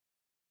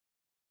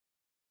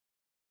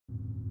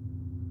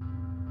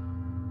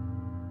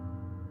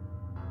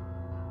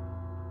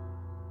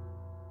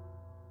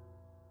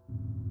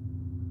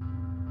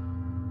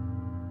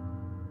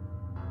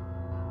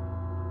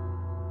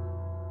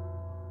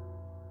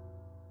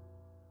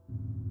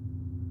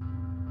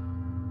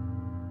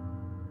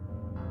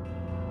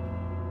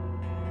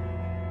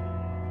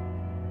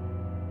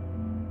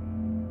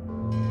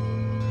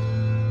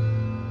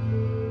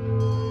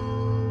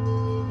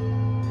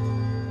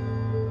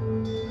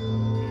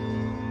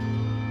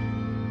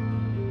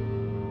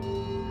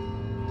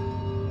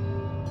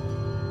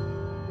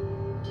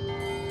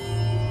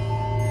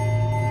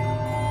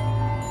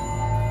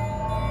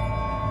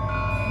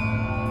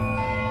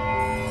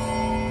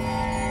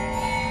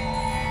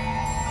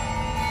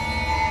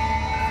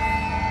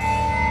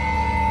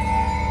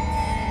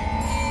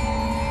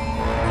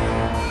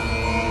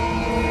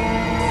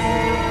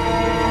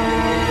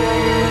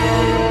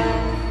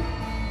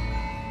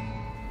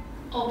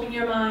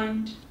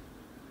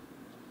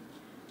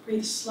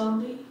Breathe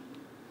slowly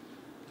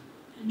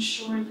and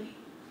surely.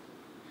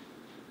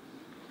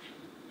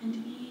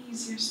 And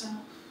ease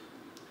yourself.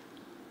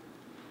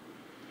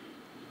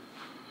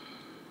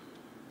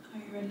 Are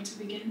you ready to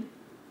begin?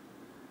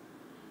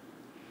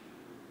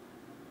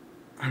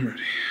 I'm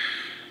ready.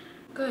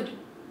 Good.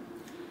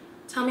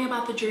 Tell me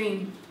about the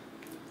dream.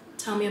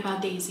 Tell me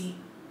about Daisy.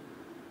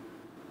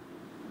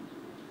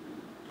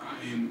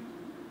 I'm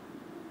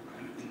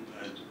in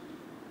bed.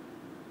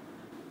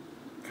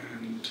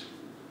 And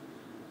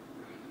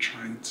I'm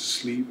trying to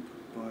sleep,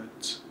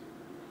 but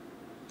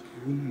the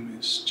room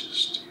is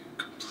just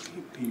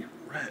completely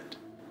red.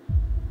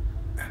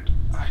 And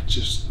I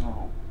just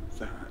know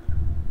that.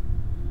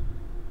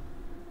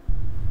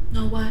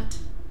 Know what?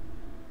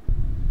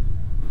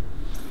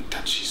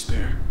 That she's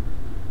there.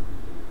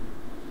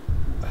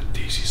 That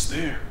Daisy's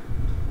there.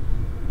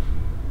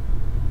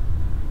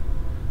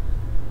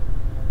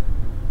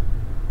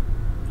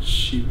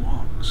 She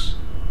walks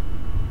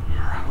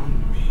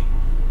around me,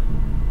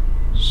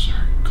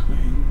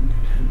 circling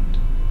and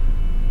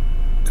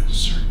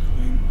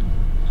circling.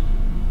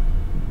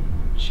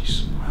 She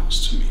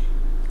smiles to me,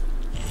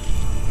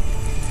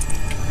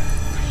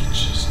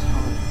 reaches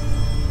out,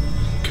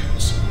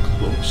 gets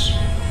closer,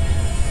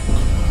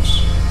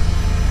 closer,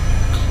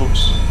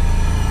 closer.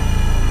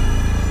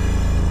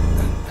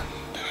 And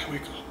then I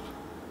wake up.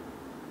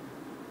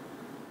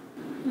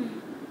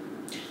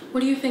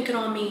 What do you think it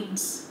all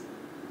means?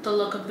 The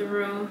look of the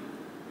room,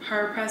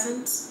 her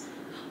presence.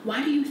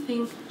 Why do you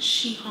think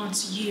she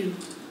haunts you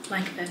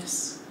like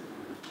this?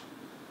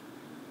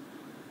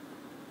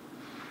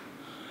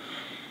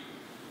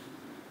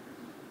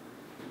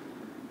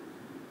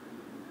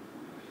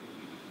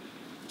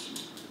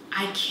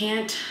 I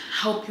can't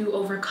help you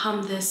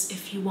overcome this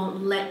if you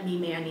won't let me,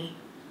 Manny.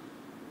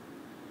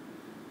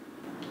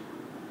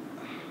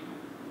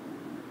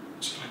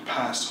 It's my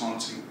past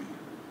haunting me.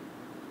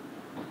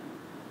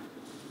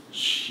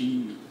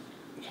 She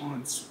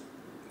wants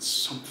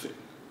something.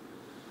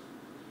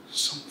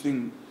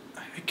 Something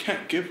I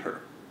can't give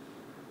her.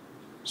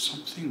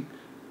 Something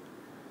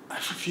I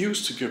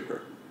refuse to give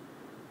her.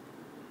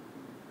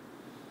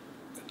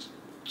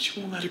 She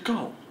won't let it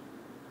go.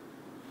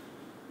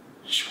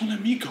 She won't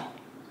let me go.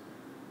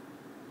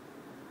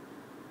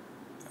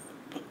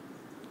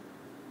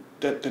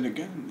 But then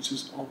again, this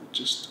is all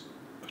just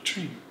a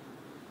dream.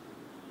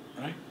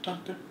 Right,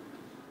 Doctor?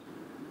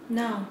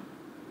 No,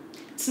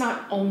 it's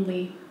not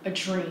only a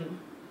dream.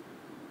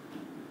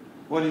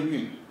 What do you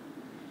mean?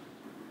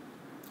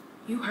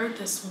 You hurt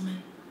this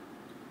woman.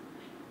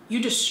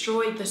 You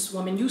destroyed this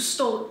woman. You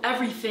stole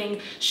everything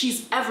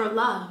she's ever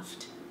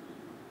loved.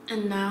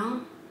 And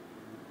now,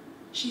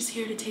 she's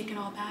here to take it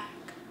all back.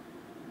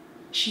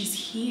 She's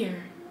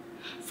here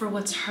for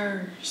what's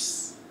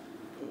hers.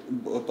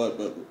 But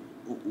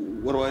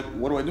what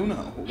do I do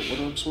now? What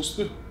am I supposed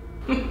to do?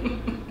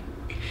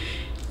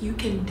 You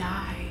can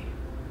die.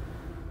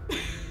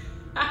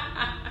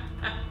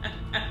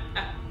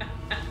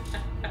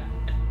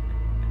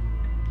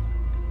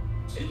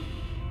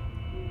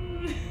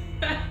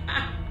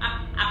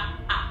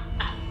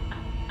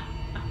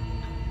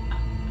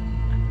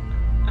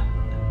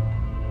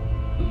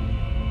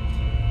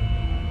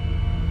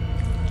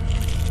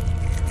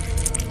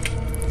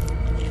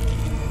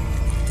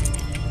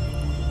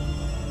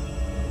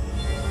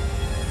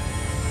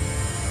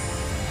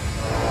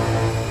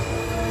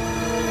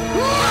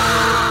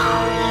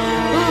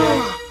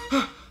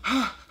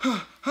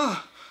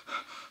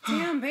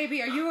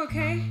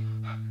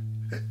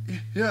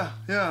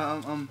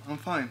 I'm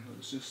fine. I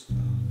was just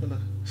gonna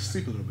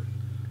sleep a little bit.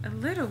 A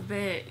little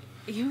bit?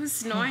 You was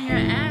snoring your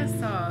ass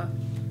off.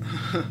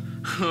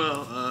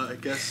 Well, I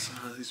guess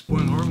these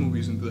boring horror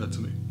movies didn't do that to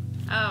me.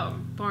 Oh,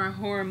 boring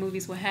horror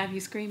movies will have you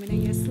screaming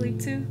in your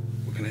sleep too?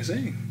 What can I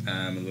say?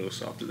 I'm a little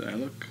softer than I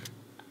look.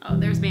 Oh,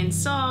 there's being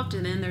soft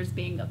and then there's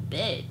being a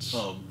bitch.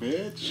 Oh,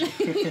 bitch?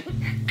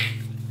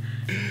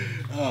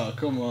 Oh,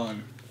 come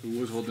on. Who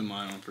was holding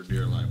mine on for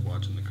dear life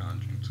watching The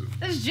Conjuring 2?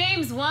 That's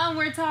James Wan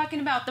we're talking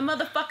about. The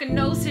motherfucker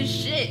knows his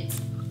shit.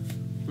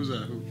 Who's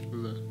that?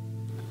 Who's that?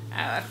 Oh,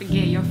 I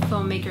forget. You're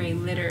filmmaker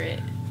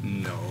illiterate.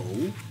 No.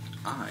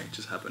 I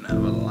just happen to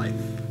have a life.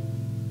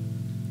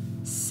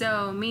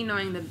 So, me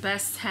knowing the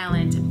best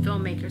talent and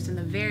filmmakers in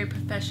the very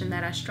profession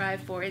that I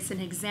strive for is an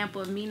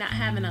example of me not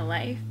having a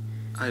life?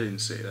 I didn't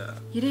say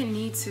that. You didn't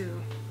need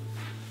to.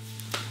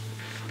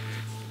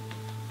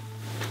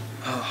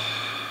 Oh,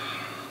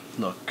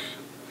 look,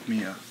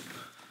 Mia.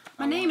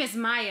 My name is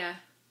Maya.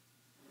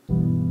 Oh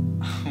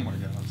my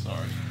God, I'm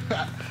sorry.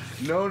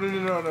 No,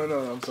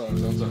 I'm sorry.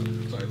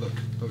 Look,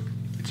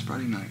 it's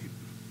Friday night.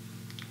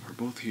 We're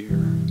both here.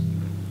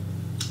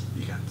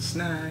 You got the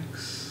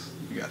snacks,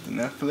 you got the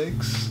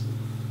Netflix.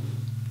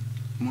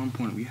 More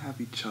important, we have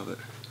each other.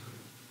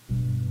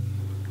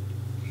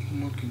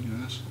 What can you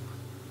ask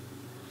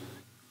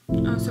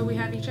for? Oh, so we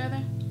have each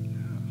other?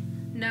 Yeah.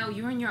 No,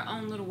 you're in your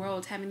own little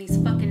world having these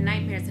fucking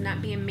nightmares and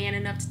not being man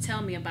enough to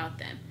tell me about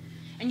them.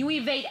 And you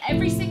evade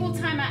every single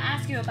time I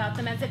ask you about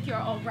them as if you're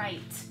all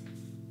right.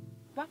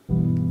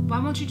 Why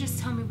won't you just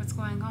tell me what's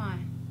going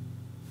on?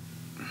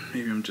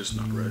 Maybe I'm just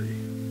not ready.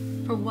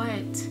 For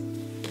what?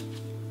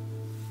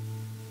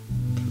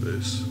 For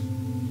this.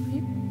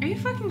 Are you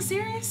fucking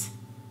serious?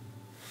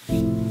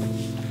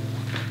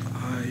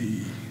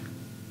 I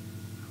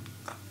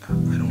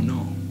don't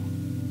know.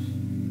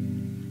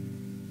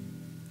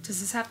 Does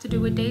this have to do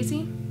with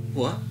Daisy?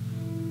 What?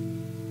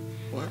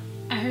 What?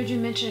 I heard you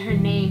mention her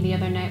name the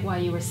other night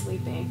while you were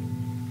sleeping.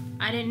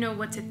 I didn't know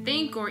what to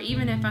think or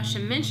even if I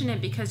should mention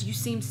it because you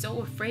seemed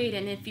so afraid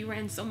and if you were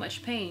in so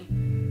much pain.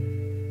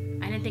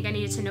 I didn't think I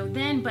needed to know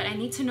then, but I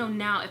need to know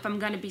now if I'm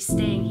gonna be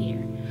staying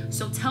here.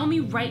 So tell me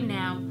right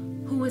now,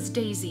 who is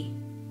Daisy?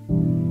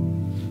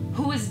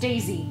 Who is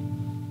Daisy?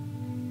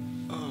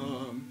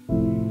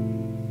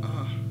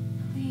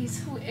 Please,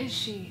 who is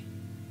she?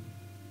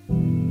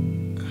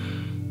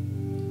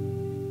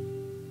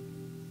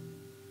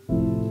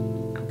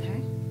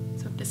 Okay,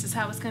 so if this is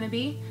how it's gonna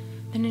be,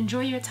 then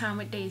enjoy your time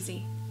with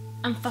Daisy.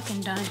 I'm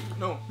fucking done.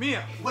 No,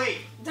 Mia, wait!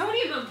 Don't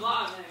even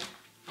bother.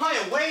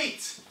 Maya,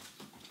 wait!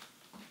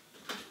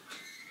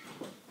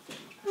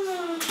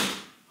 Oh,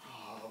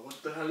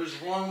 what the hell is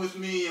wrong with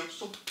me? I'm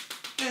so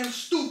damn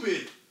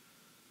stupid.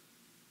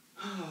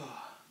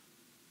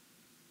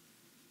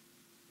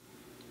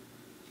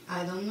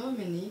 I don't know,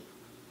 Minnie.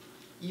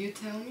 You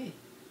tell me.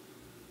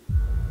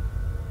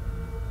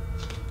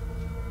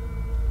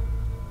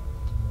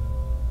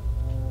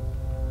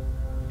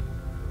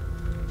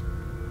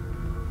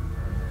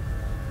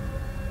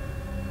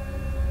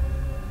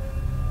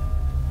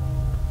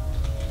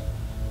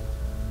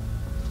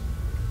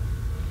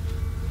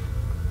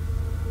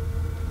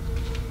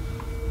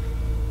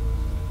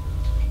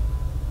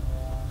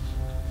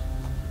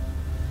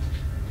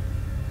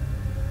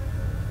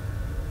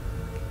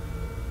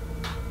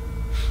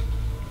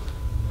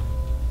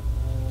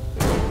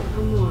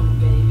 Come on,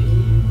 baby.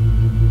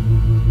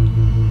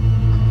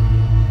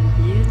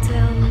 You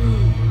tell me.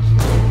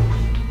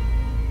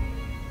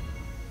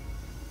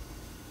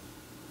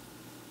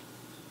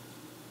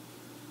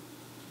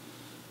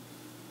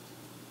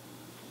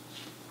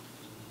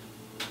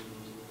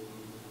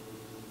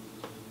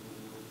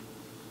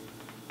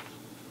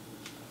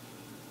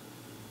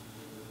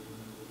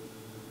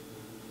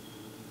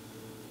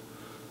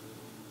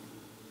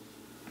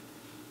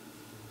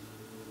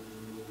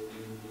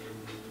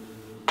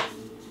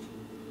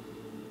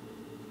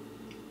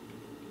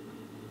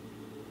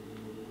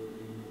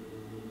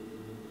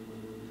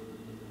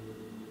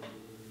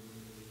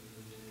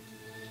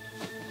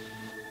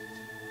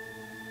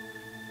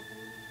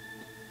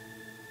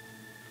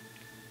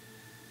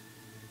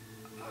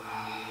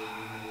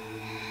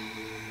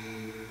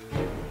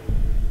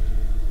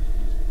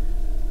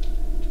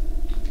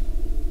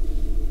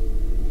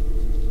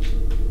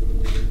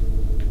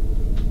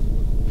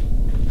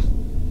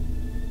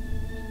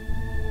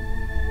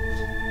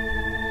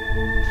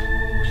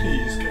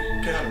 Please,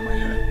 get out of my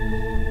head.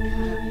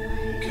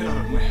 Get out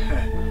of my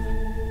head.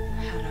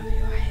 Out of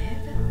your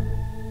head?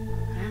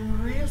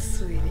 I'm real,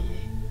 sweetie.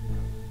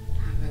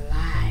 I'm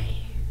alive.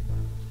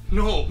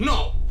 No,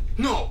 no,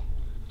 no,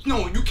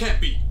 no, you can't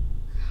be.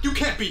 You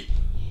can't be.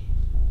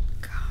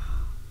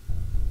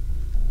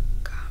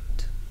 Come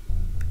to me.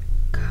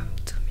 Come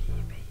to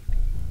me, baby.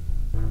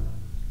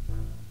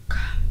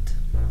 Come to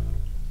me.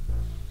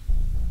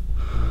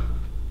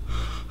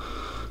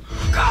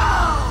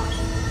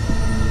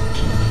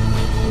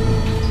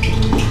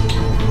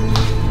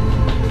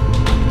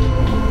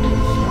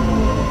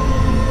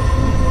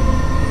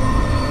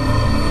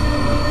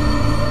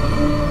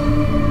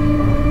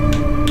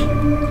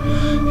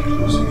 You're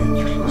losing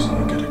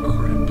it. Get a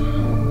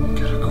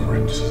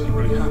grip. This isn't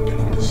really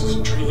happening. This is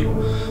a dream.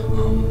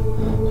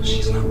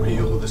 She's not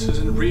real. This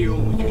isn't real.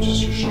 You're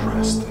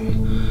stressed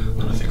and a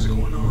lot of things are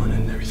going on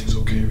and everything's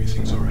okay.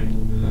 Everything's alright.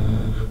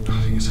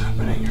 Nothing is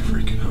happening. You're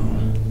freaking out.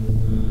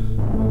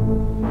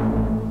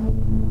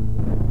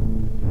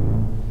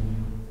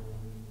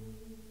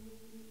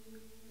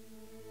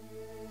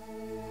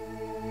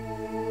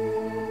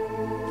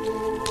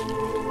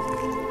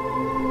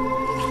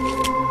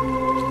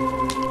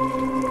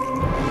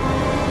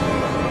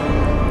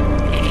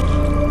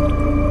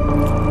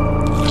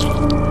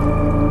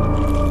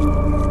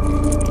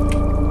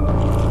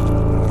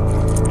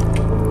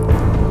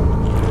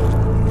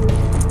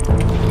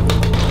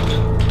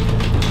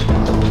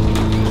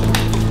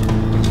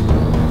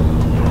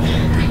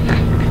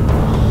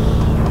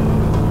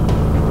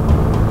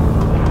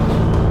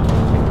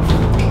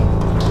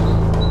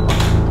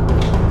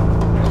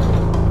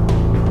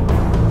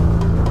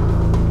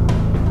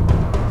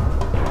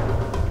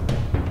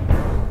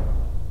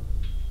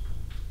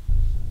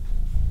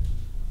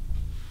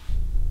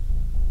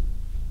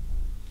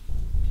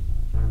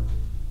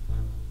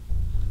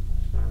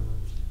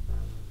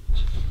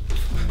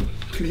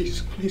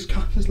 Please,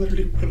 God, just let her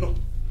leave me alone.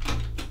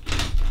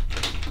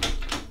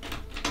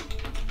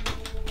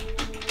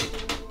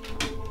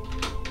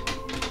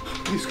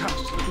 Please, God,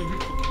 just let me alone.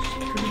 Just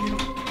leave me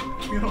alone.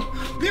 Leave me alone.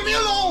 Leave me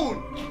alone!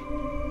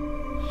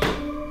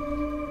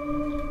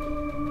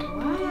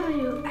 Why are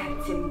you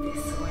acting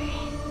this way?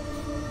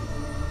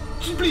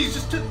 please,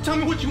 just tell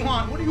me what you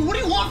want. What do you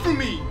want from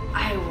me?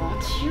 I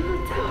want you,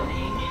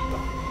 darling.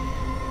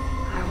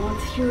 I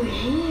want you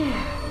here.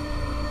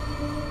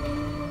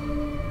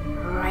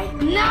 Right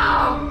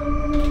now!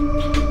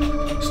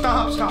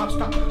 Stop. Stop!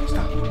 Stop!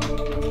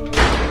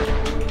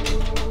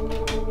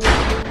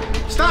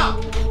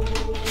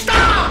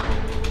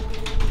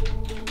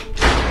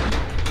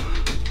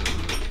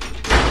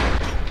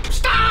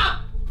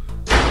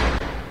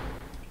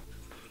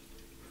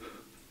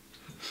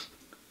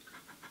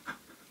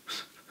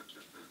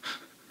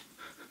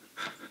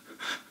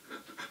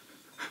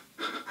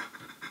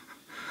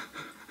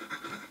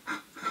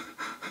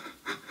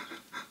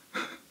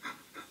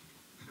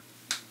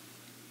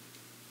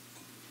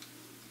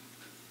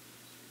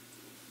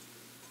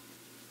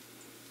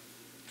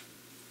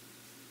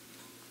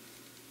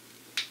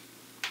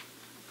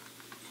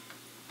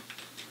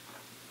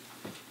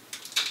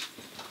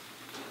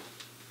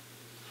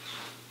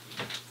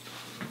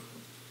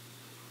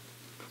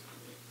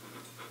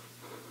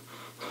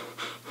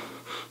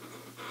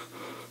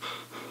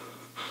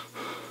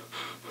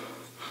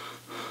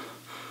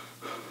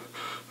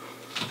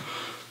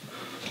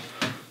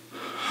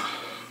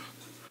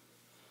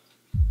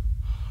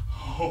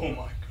 Oh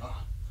my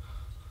God.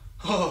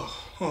 Oh.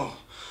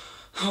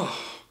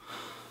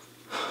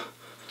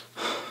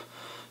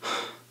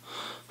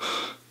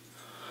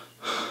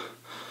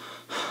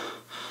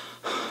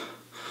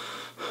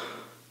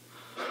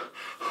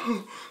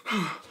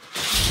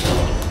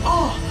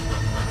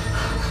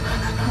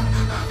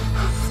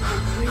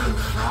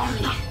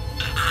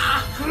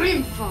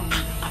 Scream for me.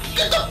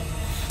 Get the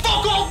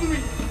fuck off me!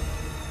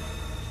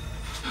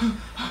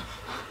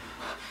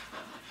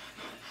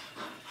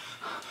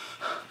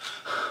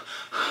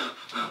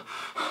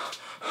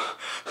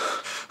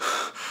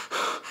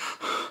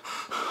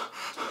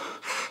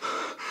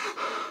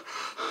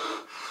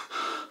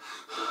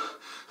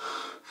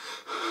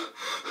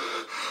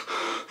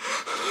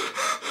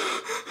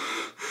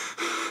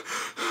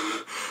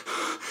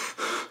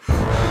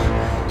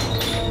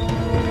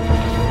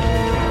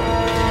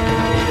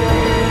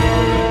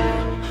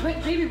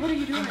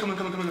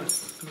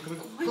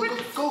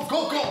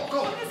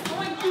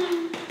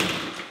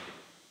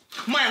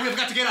 Maya, we have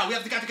got to get out. We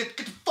have got to get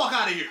the fuck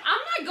out of here.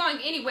 I'm not going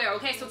anywhere,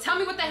 okay? So tell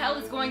me what the hell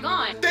is going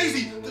on.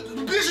 Daisy, the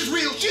bitch is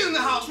real. She's in the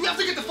house. We have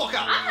to get the fuck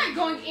out. I'm not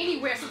going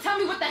anywhere, so tell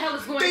me what the hell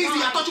is going on.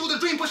 Daisy, I thought you was a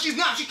dream, but she's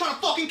not. She's trying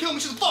to fucking kill me.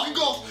 She's a fucking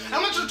ghost. And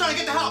I'm just trying to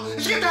get the hell out.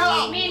 And she get the hell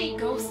out. Manny,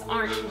 ghosts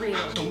aren't real.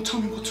 Don't tell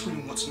me what's real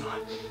and what's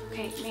not.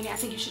 Okay, Manny, I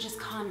think you should just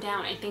calm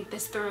down and think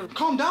this through.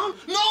 Calm down?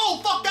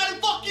 No, fuck that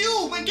and fuck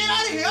you. Man, get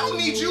out of here. I don't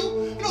need you.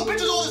 You know,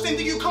 bitches all the same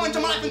thing. You come into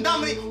my life and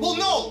dominate. Well,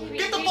 no.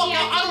 Get the fuck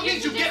out. I don't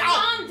need you. Get out.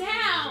 Calm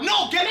down.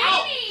 No, get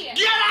out.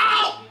 Get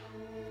out.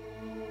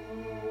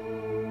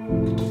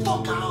 Get the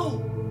fuck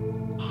out.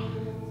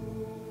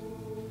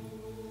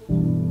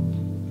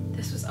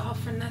 This was all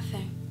for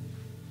nothing.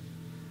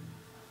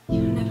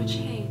 You'll never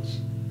change.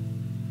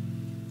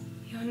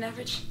 You'll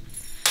never change.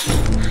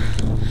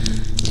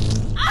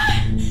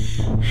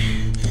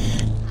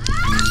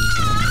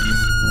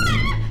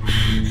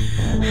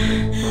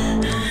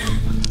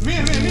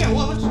 Mia,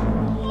 what's wrong?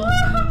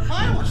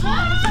 What's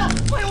wrong?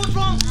 Wait, what's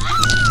wrong?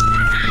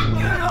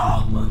 Get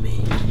off of me.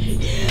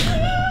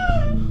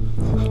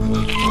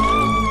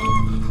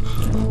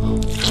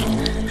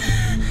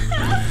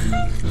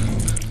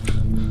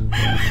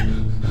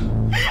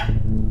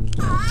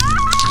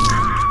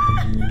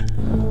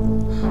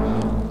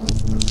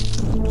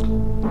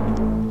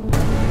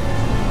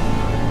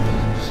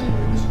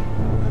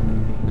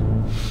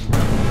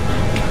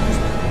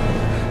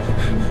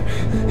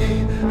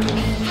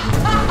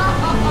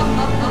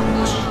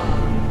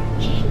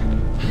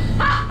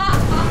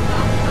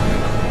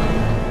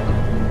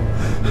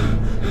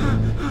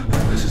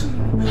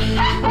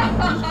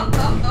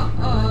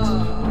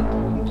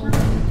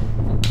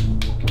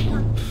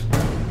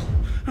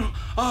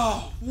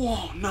 Oh,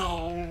 whoa, no.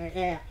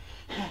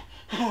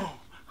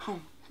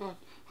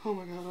 Oh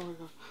my God.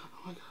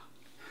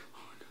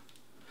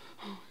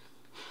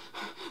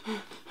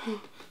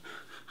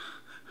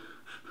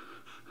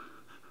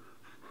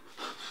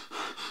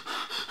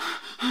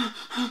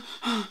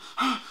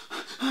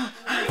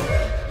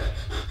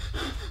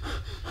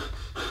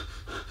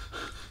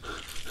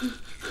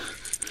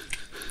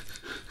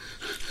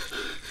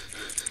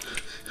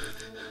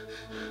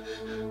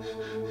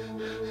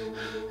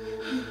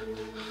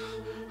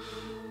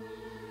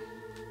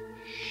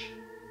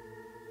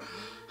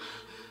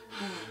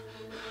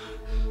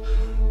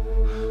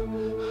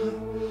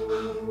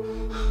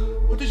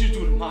 What did you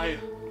do to Maya?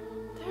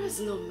 There is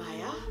no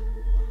Maya.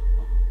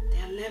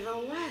 There never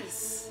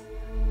was.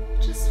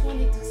 Just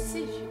wanted to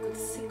see if you could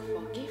seek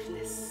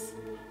forgiveness.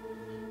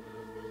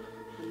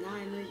 Now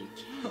I know you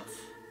can't.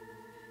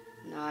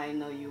 Now I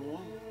know you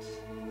won't.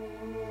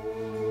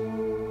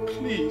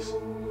 Please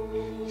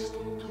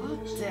don't How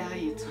do this. dare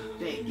you to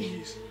beg?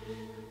 Please.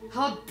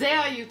 How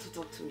dare you to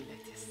talk to me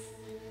like this?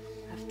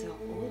 After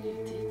all you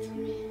did to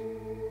me.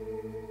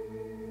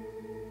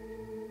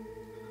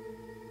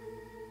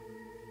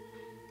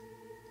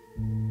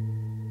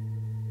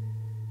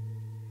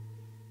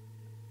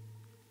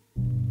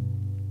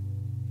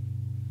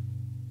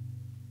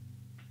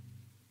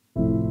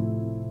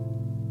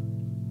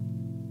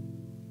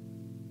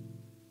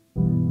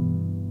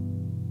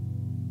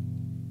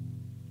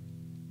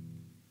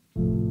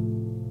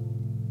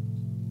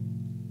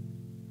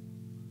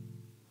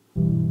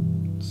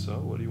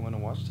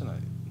 watch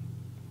tonight?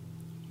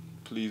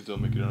 Please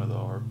don't make it another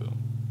horror film.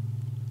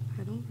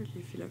 I don't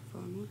really feel like for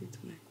a movie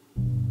tonight.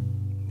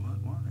 What?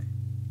 Why?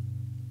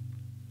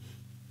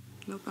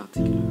 No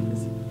particular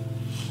reason.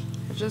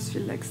 I just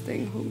feel like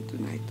staying home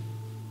tonight.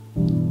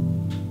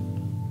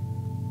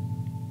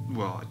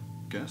 Well, I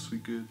guess we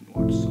could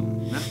watch some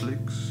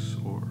Netflix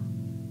or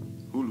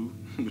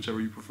Hulu,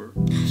 whichever you prefer.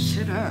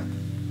 Shut up.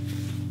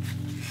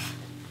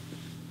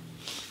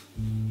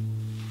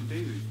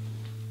 Daisy,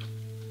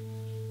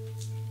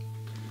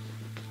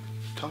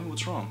 tell me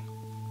what's wrong.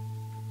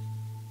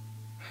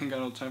 I ain't got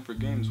no time for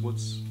games.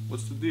 What's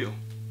the deal?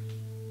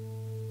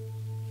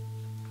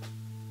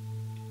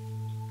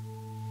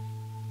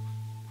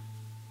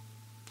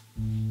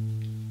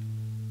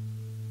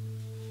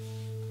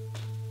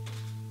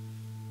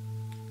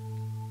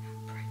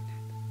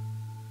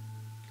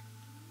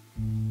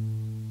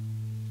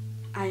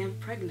 I am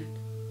pregnant.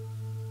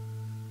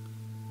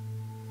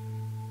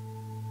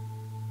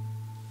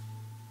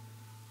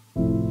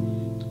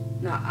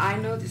 Now, I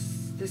know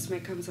this may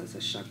come as a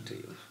shock to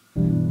you,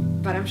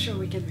 but I'm sure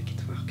we can make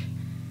it work.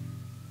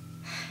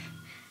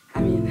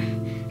 I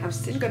mean, I'm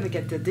still gonna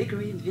get the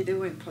degree in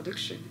video and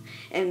production,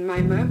 and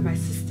my mom, my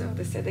sister,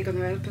 they said they're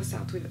gonna help us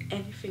out with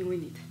anything we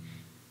need.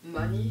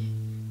 Money,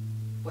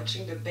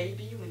 watching the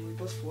baby when we're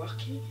both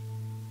working,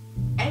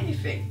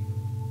 anything.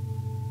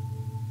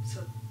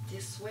 So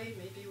this way,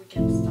 maybe we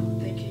can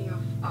start thinking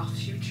of our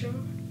future.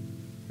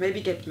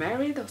 Maybe get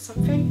married or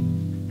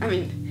something. I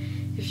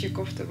mean, if you're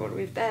comfortable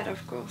with that,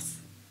 of course.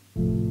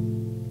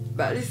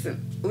 But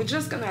listen, we're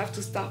just gonna have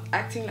to start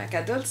acting like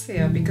adults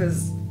here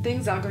because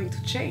things are going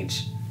to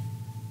change.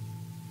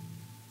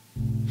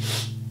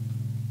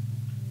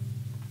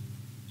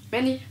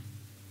 Manny,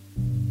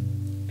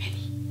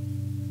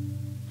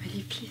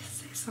 please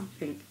say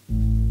something.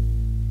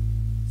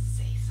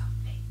 Say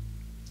something.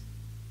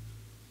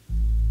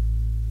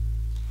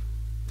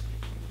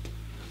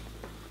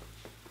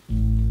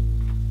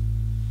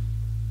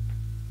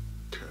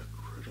 Get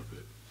rid of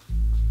it.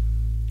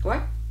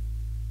 What?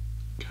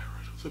 Get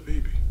rid of the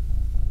baby.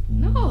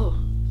 No.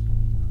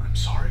 I'm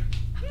sorry.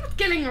 I'm not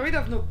getting rid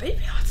of no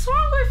baby. What's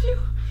wrong with you?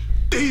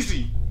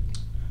 Daisy,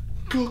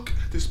 look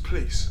at this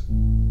place.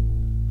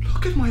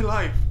 Look at my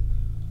life.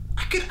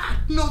 I can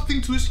add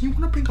nothing to this. You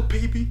want to bring a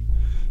baby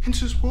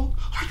into this world?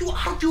 Are you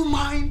out of your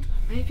mind?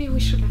 Maybe we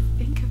should have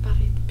think about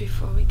it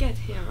before we get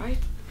here, right?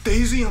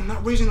 Daisy, I'm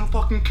not raising a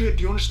fucking kid.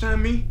 Do you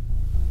understand me?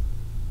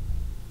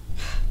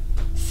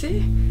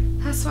 See?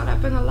 That's what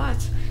happened a lot.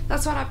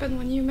 That's what happened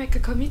when you make a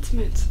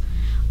commitment.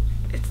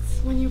 It's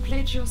when you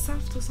pledge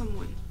yourself to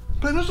someone.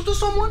 Play myself to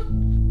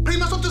someone? Play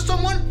myself to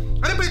someone?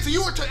 I didn't play it to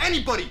you or to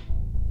anybody.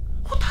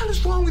 What the hell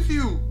is wrong with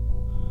you?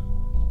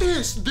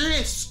 This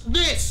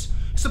is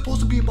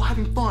supposed to be about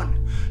having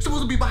fun. It's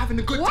supposed to be about having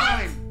a good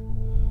time.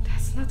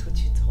 That's not what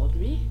you told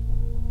me.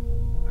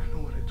 I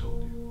know what I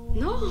told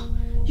you. No,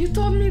 you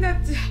told me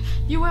that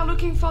you were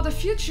looking for the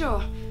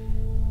future.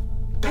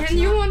 And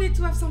you wanted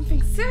to have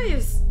something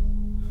serious.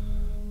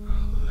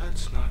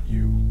 That's not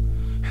you.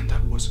 And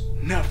that was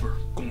never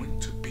going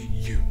to be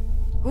you.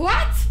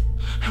 What?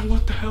 And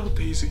what the hell,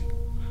 Daisy?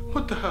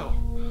 What the hell?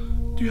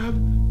 Do you have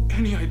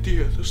any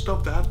idea the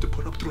stuff that I have to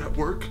put up through at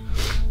work?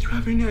 Do you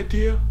have any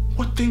idea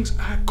what things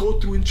I go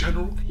through in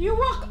general? You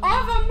work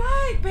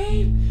overnight,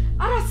 babe,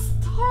 at a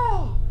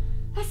store.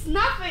 That's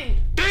nothing.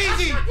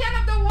 Daisy! That's not the end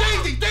of the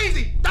world.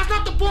 Daisy! That's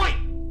not the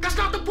point! That's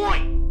not the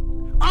point!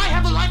 I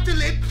have a life to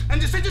live and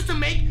decisions to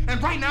make,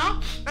 and right now,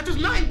 that does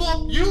not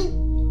involve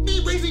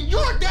me raising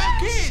your damn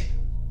kid!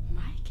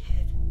 My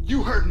kid?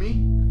 You heard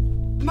me.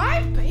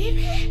 My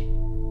baby?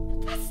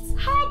 That's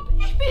our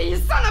baby, you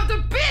son of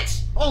the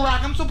bitch!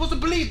 Alright, I'm supposed to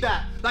believe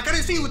that. Like I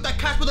didn't see you with that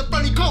Casper the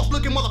Friendly Ghost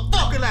looking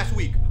motherfucker last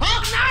week,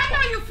 huh? Now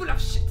I know you're full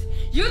of shit.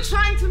 You're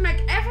trying to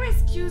make every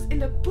excuse in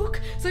the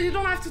book so you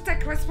don't have to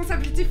take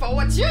responsibility for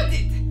what you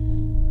did.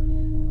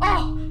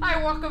 Oh,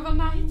 I work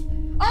overnight.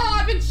 Oh,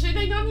 I've been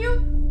cheating on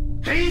you.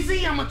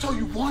 Daisy, I'm gonna tell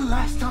you one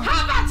last time.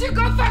 How about you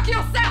go fuck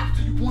yourself? I'll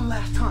tell you one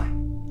last time.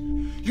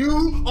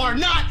 You are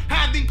not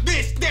having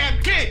this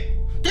damn kid.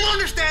 Do you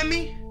understand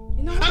me?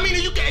 You know what? I mean,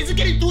 is it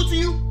getting through to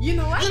you? You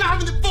know what? You're not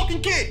having the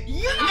fucking kid.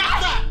 You know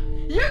what? what?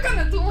 You're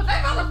gonna do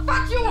whatever the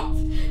fuck you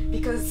want.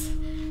 Because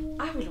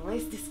I will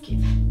raise this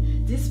kid.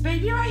 This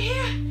baby right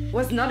here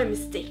was not a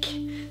mistake.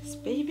 This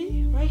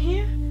baby right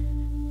here,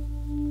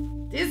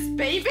 this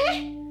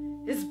baby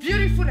is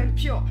beautiful and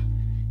pure.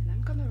 And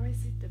I'm gonna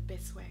raise it the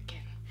best way I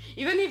can.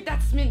 Even if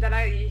that's mean that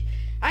I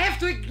have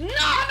to ignore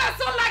an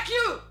asshole like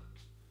you.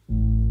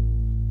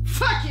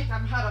 Fuck it,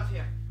 I'm out of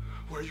here.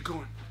 Where are you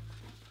going?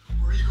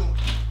 Where are you going?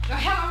 The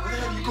hell Where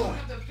are you going?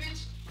 The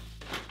bitch.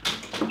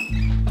 You're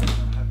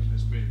not having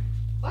this baby.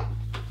 What?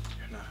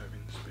 You're not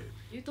having this baby.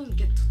 You don't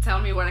get to tell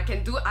me what I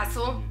can do,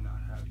 asshole. You're not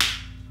having it.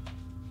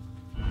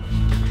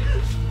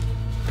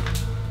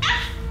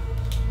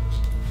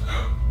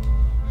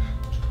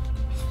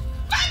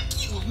 Fuck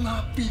you! Will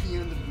not be the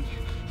end of me.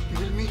 You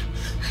hear me?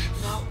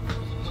 No,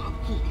 not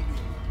will be.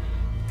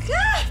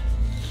 God!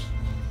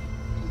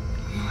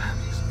 I'm not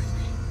having this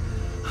baby.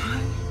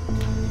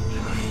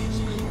 You're not having this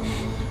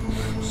baby.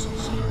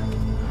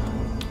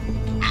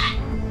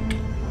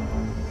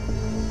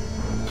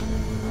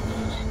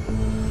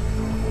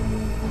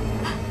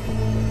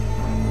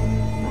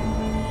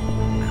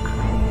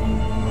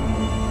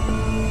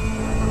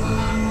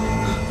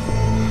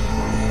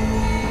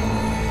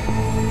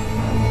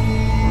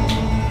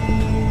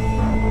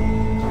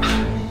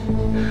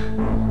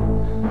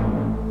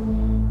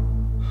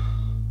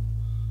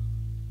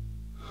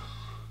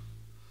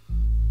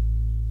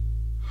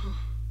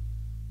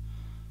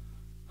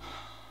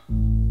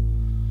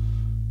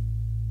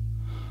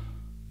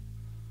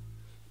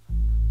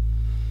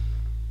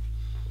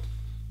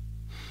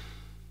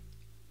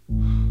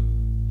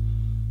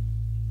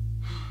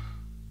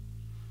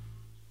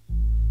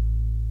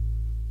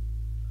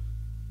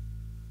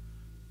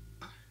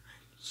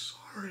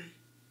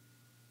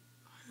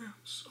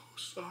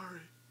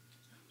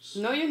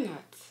 No, you're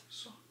not.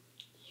 So?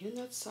 You're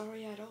not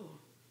sorry at all.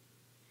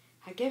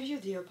 I gave you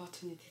the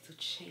opportunity to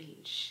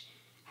change.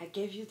 I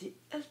gave you the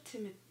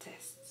ultimate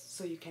test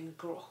so you can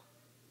grow.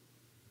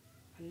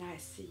 And now I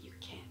see you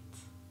can't.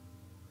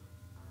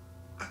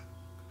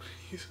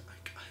 Please, I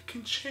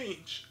can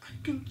change. I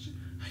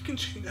can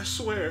change. I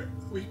swear.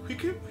 We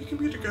can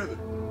be together.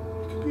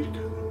 We can be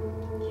together.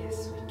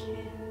 Yes, we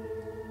can.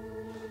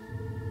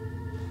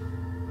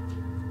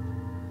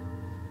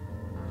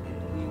 And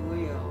we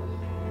will.